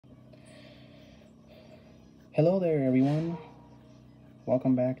Hello there, everyone.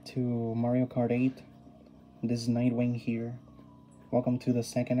 Welcome back to Mario Kart 8. This is Nightwing here. Welcome to the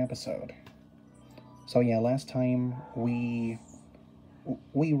second episode. So yeah, last time we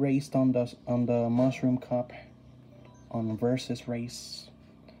raced on the Mushroom Cup on versus race.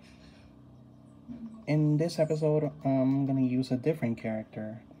 In this episode, I'm gonna use a different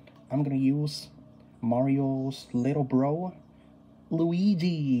character. I'm gonna use Mario's little bro,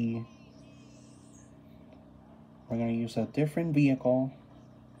 Luigi. We're gonna use a different vehicle.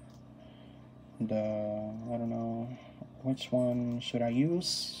 I don't know which one should I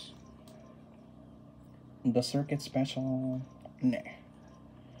use. The circuit special. Nah.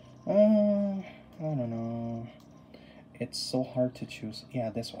 I don't know. It's so hard to choose. Yeah,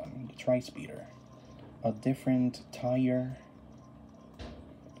 this one, the tri-speeder. A different tire.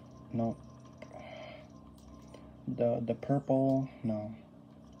 No. The purple. No.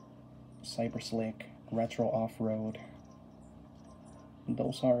 Cyber slick. Retro off-road.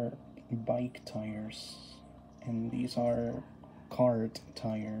 Those are bike tires, and these are kart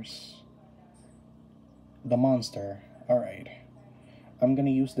tires. The monster. Alright. I'm gonna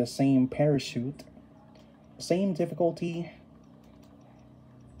use the same parachute, same difficulty,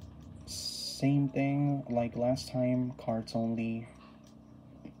 same thing like last time. Karts only.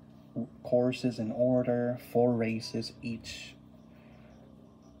 Courses in order, 4 races each.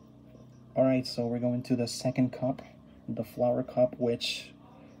 Alright, so we're going to the second cup, the flower cup, which,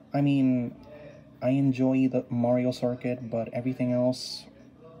 I mean, I enjoy the Mario circuit, but everything else,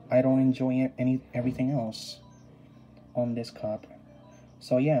 I don't enjoy everything else on this cup.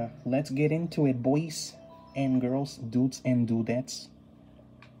 So yeah, let's get into it, boys and girls, dudes and dudettes.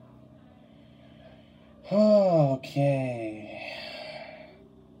 Okay.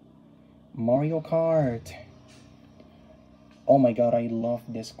 Mario Kart. Oh my god, I love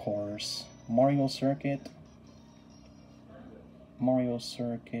this course. Mario Circuit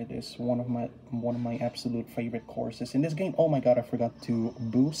is one of my absolute favorite courses in this game. Oh my god, I forgot to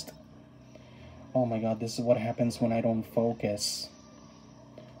boost. Oh my god, this is what happens when I don't focus.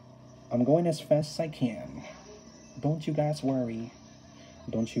 I'm going as fast as I can. Don't you guys worry.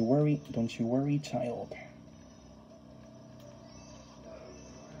 Don't you worry, child.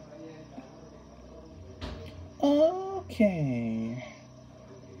 Okay.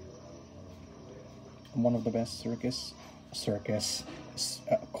 One of the best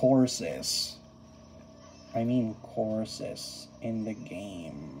courses. I mean courses in the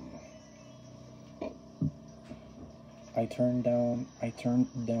game. I turned down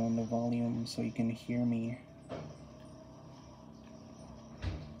the volume so you can hear me.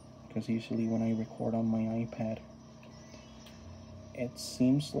 Because usually when I record on my iPad, it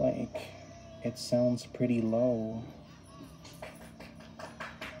seems like it sounds pretty low.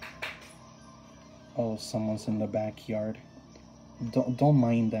 Oh, someone's in the backyard. Don't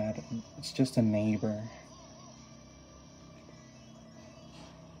mind that. It's just a neighbor.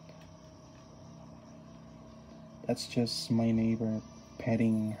 That's just my neighbor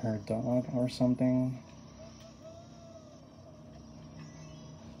petting her dog or something.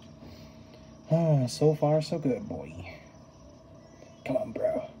 So far so good, boy. Come on,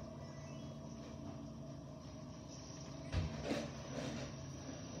 bro.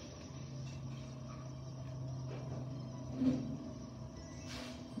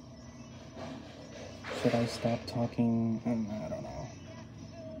 Should I stop talking? I don't know.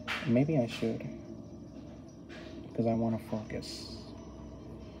 Maybe I should. Because I want to focus.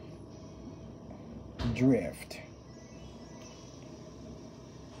 Drift.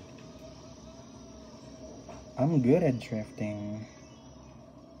 I'm good at drifting.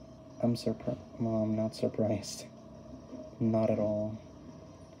 I'm not surprised. Not at all.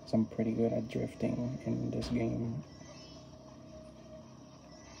 So I'm pretty good at drifting in this game.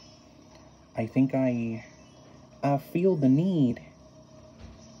 I think I feel the need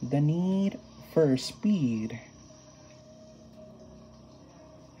for speed.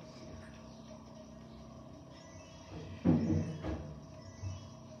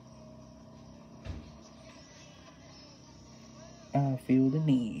 I feel the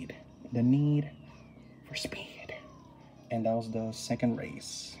need for speed. And that was the second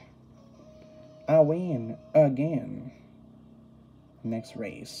race. I win again. Next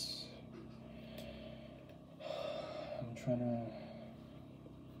race. I'm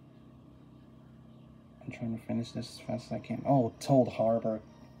trying to finish this as fast as I can. Oh, Toad Harbor.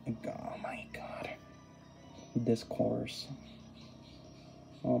 Oh my god. This course.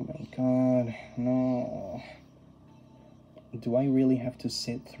 Oh my god. No. Do I really have to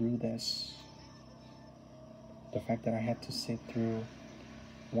sit through this? The fact that I had to sit through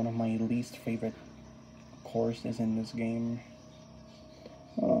one of my least favorite courses in this game.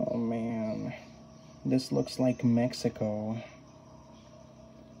 Oh man, this looks like Mexico.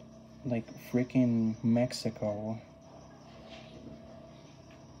 Like freaking Mexico.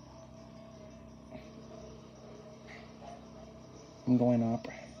 I'm going up.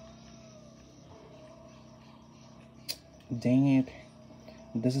 Dang it.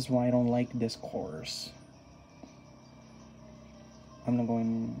 This is why I don't like this course. I'm not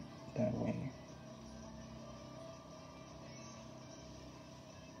going that way.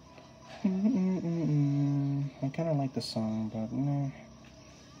 I kind of like the song, but nah.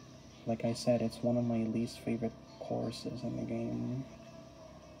 Like I said, it's one of my least favorite courses in the game.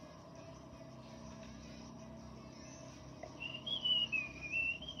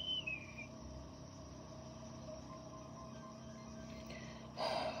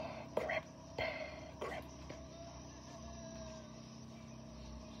 Crap.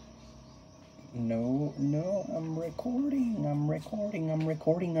 No, I'm recording. I am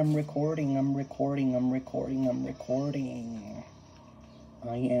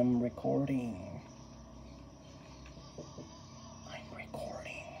recording.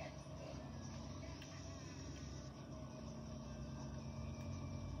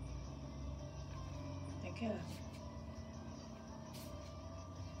 Thank you.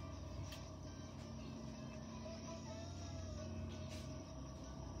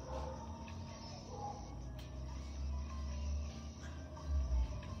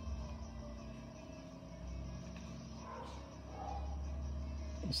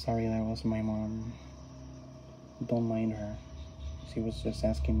 Sorry, that was my mom. Don't mind her. She was just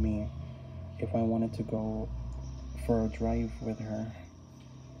asking me if I wanted to go for a drive with her.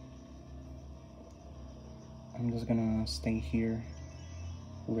 I'm just gonna stay here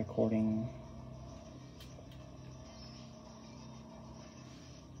recording.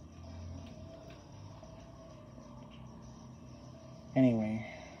 Anyway,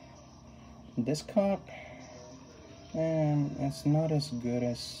 this cup, it's not as good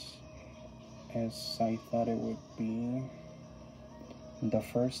as I thought it would be. The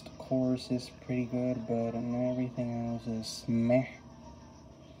first course is pretty good, but everything else is meh.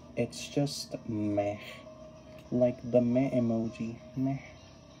 It's just meh. Like the meh emoji. Meh.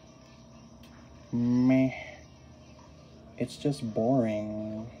 Meh. It's just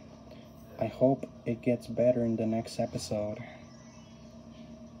boring. I hope it gets better in the next episode.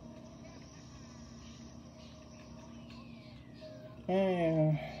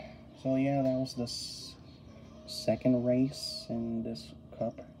 So yeah, that was the second race in this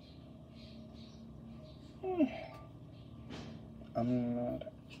cup. I'm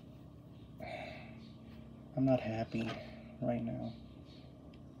not happy right now.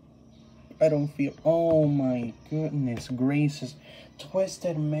 I don't feel. Oh my goodness gracious.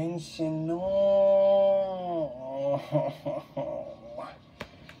 Twisted Mansion. No.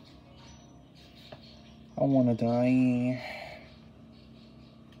 I wanna die.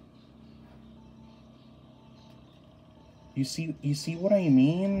 You see what I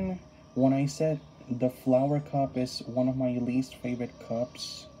mean when I said the flower cup is one of my least favorite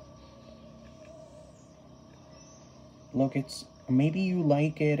cups? Look, it's maybe you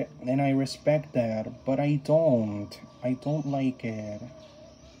like it and I respect that, but I don't. I don't like it.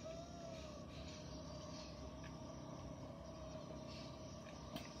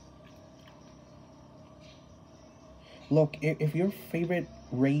 Look, if your favorite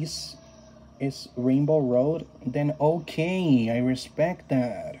race is Rainbow Road, then okay, I respect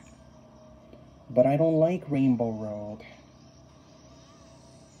that. But I don't like Rainbow Road.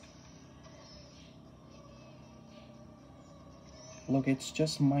 Look, it's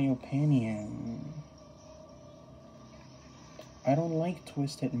just my opinion. I don't like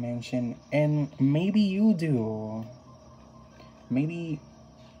Twisted Mansion, and maybe you do. Maybe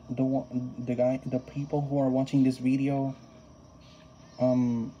the people who are watching this video,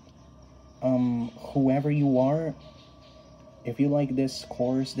 whoever you are, if you like this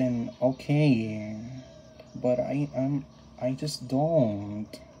course, then okay. But I just don't.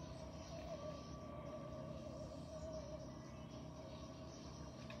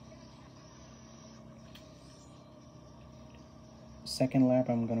 Second lap,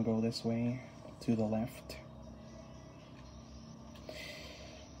 I'm gonna go this way to the left.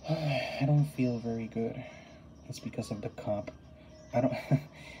 I don't feel very good. It's because of the cup. I don't.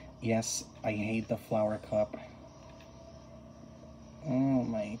 Yes, I hate the flower cup. Oh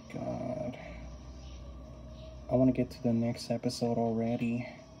my god. I want to get to the next episode already.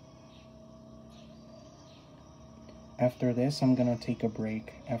 After this, I'm gonna take a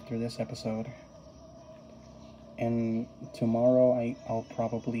break after this episode. And tomorrow I'll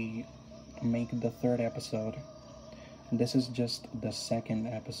probably make the third episode. This is just the second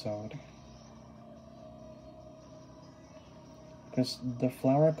episode. Because the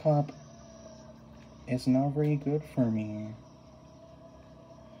flower cup is not very good for me.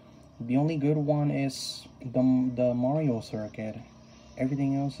 The only good one is the Mario circuit.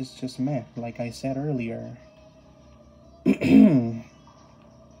 Everything else is just meh, like I said earlier.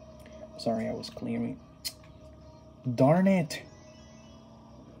 Sorry, I was clearing. Darn it!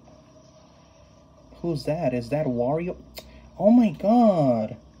 Who's that? Is that Wario? Oh my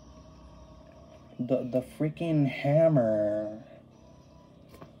god! The freaking hammer.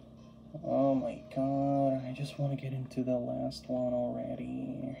 Oh my god, I just want to get into the last one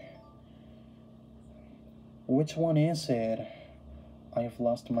already. Which one is it? I've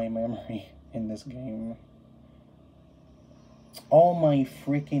lost my memory in this game. Oh my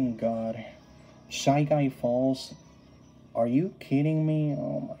freaking god. Shy Guy Falls. Are you kidding me?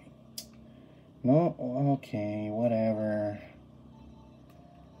 Oh my. No, okay, whatever.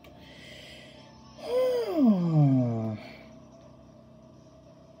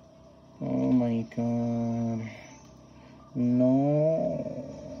 Oh my god. No.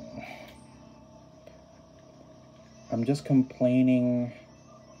 I'm just complaining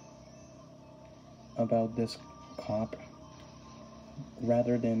about this cop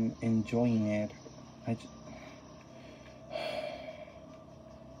rather than enjoying it.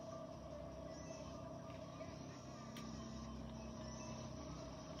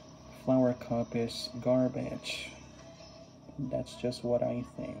 Flower cup is garbage. That's just what I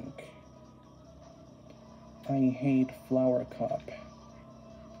think. I hate flower cup.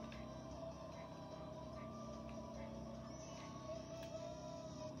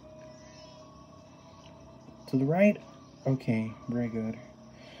 To the right? Okay, very good.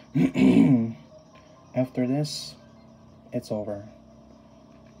 After this, it's over.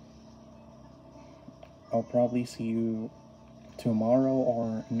 I'll probably see you tomorrow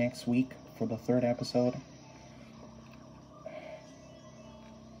or next week for the third episode.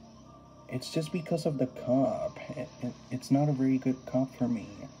 It's just because of the cup. It's not a very good cup for me.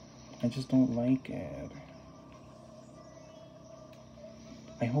 I just don't like it.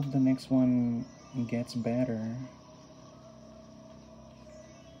 I hope the next one gets better.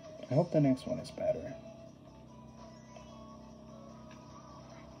 I hope the next one is better.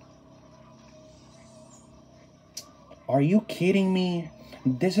 Are you kidding me?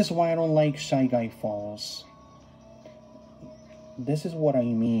 This is why I don't like Shy Guy Falls. This is what I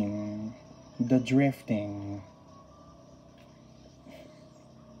mean. The drifting.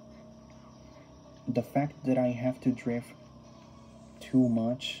 The fact that I have to drift too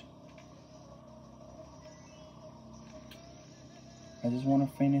much. I just want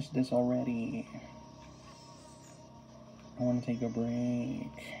to finish this already. I want to take a break.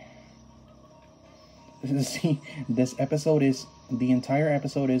 See, this episode is, the entire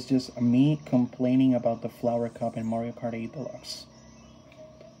episode is just me complaining about the flower cup in Mario Kart 8 Deluxe.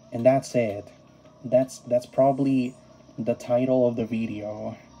 And that's it. That's probably the title of the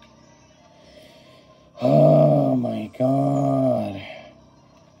video. Oh my god.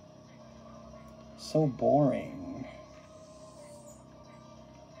 So boring.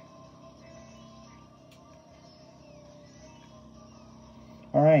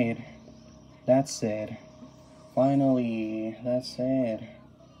 Alright. That's it. Finally, that's it.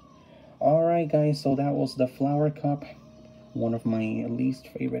 Alright guys, so that was the flower cup. One of my least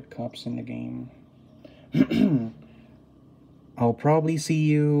favorite cups in the game. I'll probably see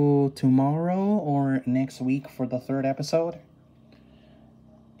you tomorrow or next week for the third episode.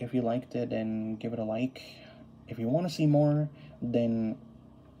 If you liked it, then give it a like. If you want to see more, then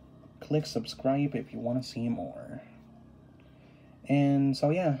click subscribe if you want to see more. And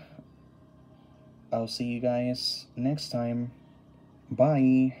so yeah, I'll see you guys next time.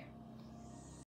 Bye.